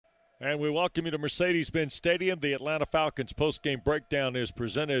And we welcome you to Mercedes-Benz Stadium. The Atlanta Falcons postgame breakdown is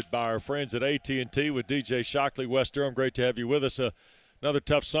presented by our friends at AT&T with DJ Shockley, Wes Durham. Great to have you with us. Another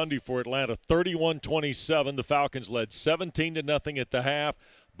tough Sunday for Atlanta. 31-27. The Falcons led 17-0 at the half.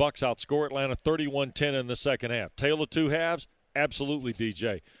 Bucks outscore Atlanta 31-10 in the second half. Tale of two halves? Absolutely,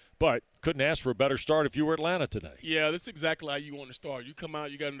 DJ. But couldn't ask for a better start if you were Atlanta today. Yeah, that's exactly how you want to start. You come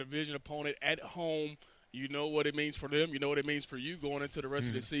out, you got a division opponent at home. You know what it means for them. You know what it means for you going into the rest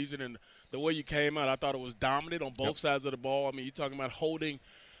of the season. And the way you came out, I thought it was dominant on both sides of the ball. I mean, you're talking about holding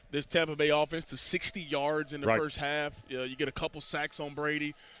this Tampa Bay offense to 60 yards in the first half. You get a couple sacks on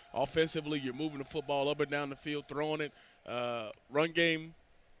Brady. Offensively, you're moving the football up and down the field, throwing it. Run game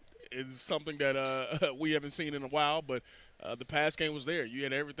is something that we haven't seen in a while, but the pass game was there. You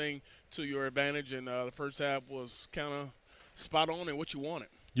had everything to your advantage, and the first half was kind of spot on and what you wanted.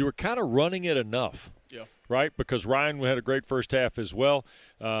 You were kind of running it enough. Yeah. Right? Because Ryan had a great first half as well.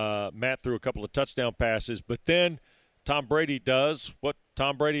 Matt threw a couple of touchdown passes. But then Tom Brady does what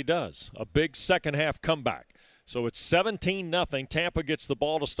Tom Brady does, a big second half comeback. So it's 17-0. Tampa gets the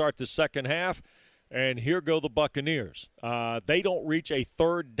ball to start the second half. And here go the Buccaneers. They don't reach a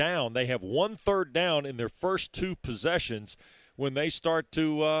third down. They have 1 third down in their first 2 possessions when they start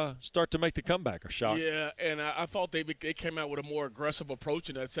to make the comeback. A shot. Yeah, and I thought they came out with a more aggressive approach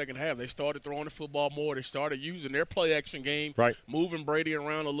in that second half. They started throwing the football more. They started using their play-action game, moving Brady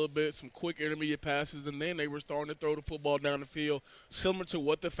around a little bit, some quick intermediate passes, and then they were starting to throw the football down the field, similar to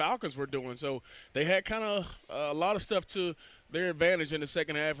what the Falcons were doing. So they had kind of a lot of stuff to their advantage in the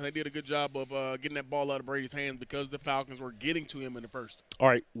second half, and they did a good job of getting that ball out of Brady's hands because the Falcons were getting to him in the first. All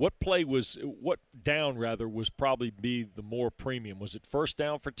right, what down was probably be the more premium? Was it first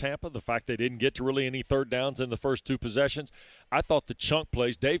down for Tampa, the fact they didn't get to really any third downs in the first 2 possessions? I thought the chunk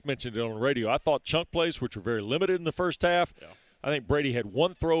plays, Dave mentioned it on the radio, I thought chunk plays, which were very limited in the first half, I think Brady had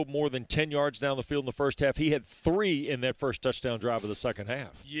 1 throw more than 10 yards down the field in the first half. He had 3 in that first touchdown drive of the second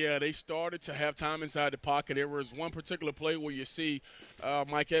half. Yeah, they started to have time inside the pocket. There was one particular play where you see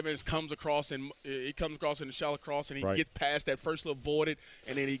Mike Evans comes across in the shallow cross, and he gets past that first little voided,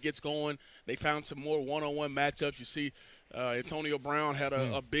 and then he gets going. They found some more one-on-one matchups. You see Antonio Brown had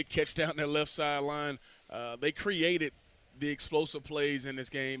a big catch down their left sideline. They created the explosive plays in this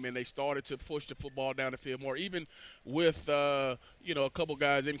game, and they started to push the football down the field more. Even with a couple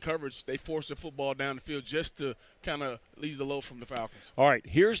guys in coverage, they forced the football down the field just to kind of ease the load from the Falcons. All right,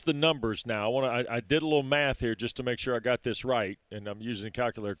 here's the numbers now. I did a little math here just to make sure I got this right, and I'm using a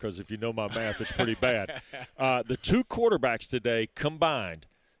calculator because if you know my math, it's pretty bad. The 2 quarterbacks today combined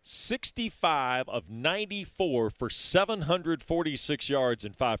 65 of 94 for 746 yards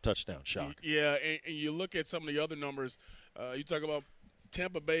and 5 touchdowns. Shock. Yeah, and you look at some of the other numbers. You talk about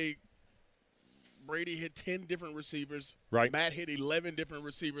Tampa Bay. Brady hit 10 different receivers. Right. Matt hit 11 different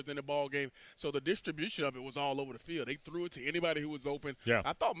receivers in the ball game. So the distribution of it was all over the field. They threw it to anybody who was open. Yeah.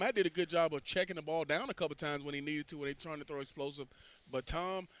 I thought Matt did a good job of checking the ball down a couple times when he needed to, when they trying to throw explosive. But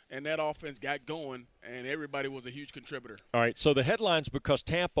Tom and that offense got going, and everybody was a huge contributor. All right, so the headlines, because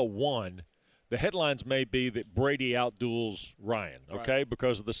Tampa won, the headlines may be that Brady outduels Ryan, okay,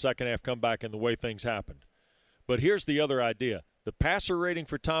 because of the second half comeback and the way things happened. But here's the other idea. The passer rating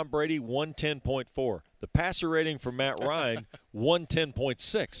for Tom Brady, 110.4. The passer rating for Matt Ryan,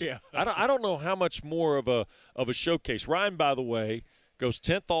 110.6. Yeah. I don't know how much more of a showcase. Ryan, by the way, goes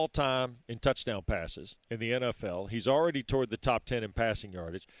 10th all-time in touchdown passes in the NFL. He's already toward the top 10 in passing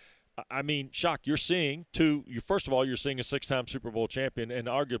yardage. I mean, Shock, you're seeing first of all, you're seeing a 6-time Super Bowl champion and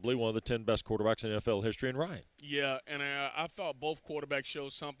arguably one of the 10 best quarterbacks in NFL history in Ryan. Yeah, and I thought both quarterbacks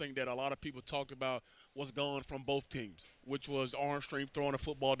showed something that a lot of people talked about was gone from both teams, which was arm strength, throwing the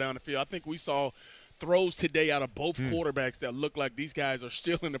football down the field. I think we saw throws today out of both quarterbacks that look like these guys are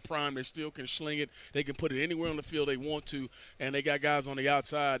still in the prime. They still can sling it. They can put it anywhere on the field they want to, and they got guys on the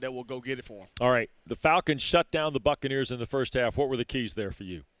outside that will go get it for them. All right, the Falcons shut down the Buccaneers in the first half. What were the keys there for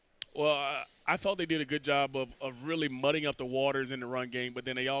you? Well, I thought they did a good job of really mudding up the waters in the run game, but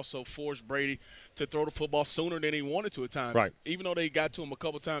then they also forced Brady to throw the football sooner than he wanted to at times. Right. Even though they got to him a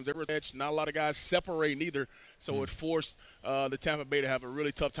couple times, they were edge. Not a lot of guys separating either, so it forced the Tampa Bay to have a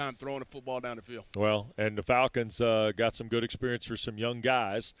really tough time throwing the football down the field. Well, and the Falcons got some good experience for some young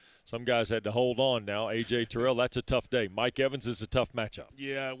guys. Some guys had to hold on now. A.J. Terrell, that's a tough day. Mike Evans is a tough matchup.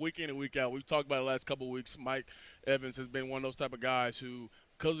 Yeah, week in and week out. We've talked about it the last couple of weeks. Mike Evans has been one of those type of guys who,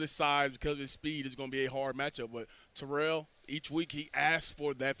 because of his size, because of his speed, is going to be a hard matchup. But Terrell, each week he asks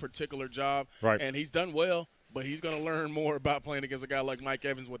for that particular job, right, and he's done well. but he's going to learn more about playing against a guy like Mike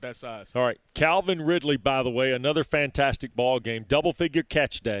Evans with that size. All right. Calvin Ridley, by the way, another fantastic ball game. Double-figure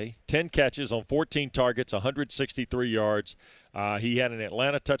catch day, 10 catches on 14 targets, 163 yards. He had an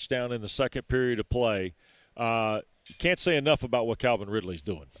Atlanta touchdown in the second period of play. Can't say enough about what Calvin Ridley's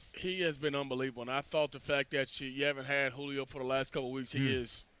doing. He has been unbelievable, and I thought the fact that you haven't had Julio for the last couple of weeks, he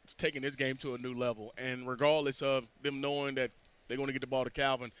is taking this game to a new level. And regardless of them knowing that they're going to get the ball to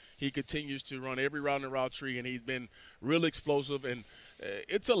Calvin, he continues to run every route in the route tree, and he's been really explosive. And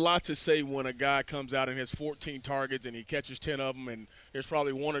it's a lot to say when a guy comes out and has 14 targets and he catches 10 of them, and there's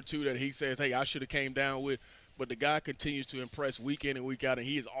probably one or two that he says, hey, I should have came down with. But the guy continues to impress week in and week out, and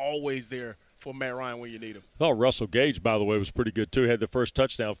he is always there for Matt Ryan when you need him. Oh, Russell Gage, by the way, was pretty good too. Had the first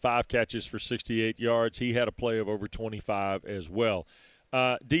touchdown, 5 catches for 68 yards. He had a play of over 25 as well.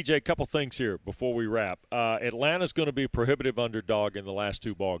 DJ, a couple things here before we wrap. Atlanta's going to be a prohibitive underdog in the last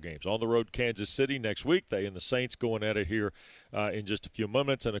 2 ball games. On the road, Kansas City next week. They and the Saints going at it here in just a few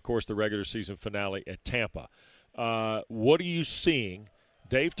moments. And, of course, the regular season finale at Tampa. What are you seeing?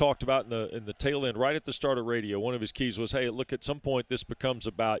 Dave talked about in the tail end, right at the start of radio, one of his keys was, hey, look, at some point this becomes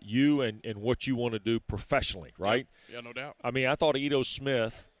about you and what you want to do professionally, right? Yeah, no doubt. I mean, I thought Ito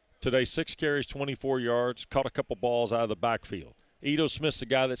Smith today, 6 carries, 24 yards, caught a couple balls out of the backfield. Ito Smith's a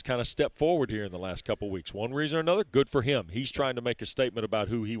guy that's kind of stepped forward here in the last couple of weeks. One reason or another, good for him. He's trying to make a statement about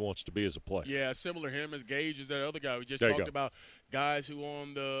who he wants to be as a player. Yeah, similar to him as Gage is that other guy. We just talked about guys who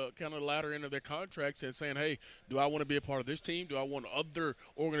on the kind of latter end of their contracts and saying, hey, do I want to be a part of this team? Do I want other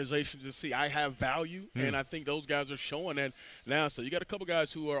organizations to see I have value? And I think those guys are showing that now. So you got a couple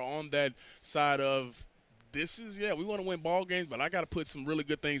guys who are on that side of this is, we want to win ball games, but I got to put some really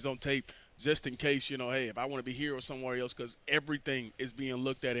good things on tape just in case, hey, if I want to be here or somewhere else, because everything is being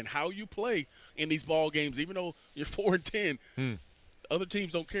looked at and how you play in these ball games, even though you're 4-10, other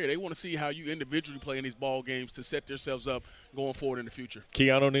teams don't care. They want to see how you individually play in these ball games to set themselves up going forward in the future.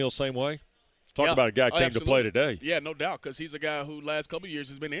 Keanu Neal, same way? Talk about a guy who came to play today. Yeah, no doubt, because he's a guy who last couple of years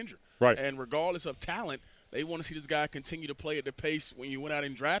has been injured. Right. And regardless of talent, they want to see this guy continue to play at the pace when you went out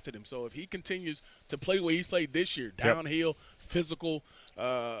and drafted him. So if he continues to play the way he's played this year, downhill, physical,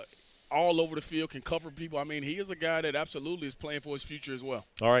 all over the field, can cover people. I mean, he is a guy that absolutely is playing for his future as well.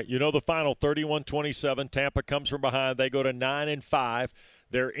 All right, the final 31-27. Tampa comes from behind. They go to 9-5.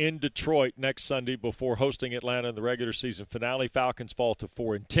 They're in Detroit next Sunday before hosting Atlanta in the regular season finale. Falcons fall to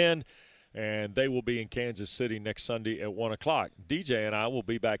 4-10, and they will be in Kansas City next Sunday at 1 o'clock. DJ and I will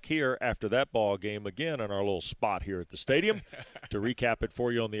be back here after that ball game again on our little spot here at the stadium to recap it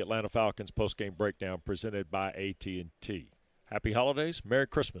for you on the Atlanta Falcons postgame breakdown presented by AT&T. Happy holidays. Merry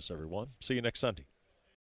Christmas, everyone. See you next Sunday.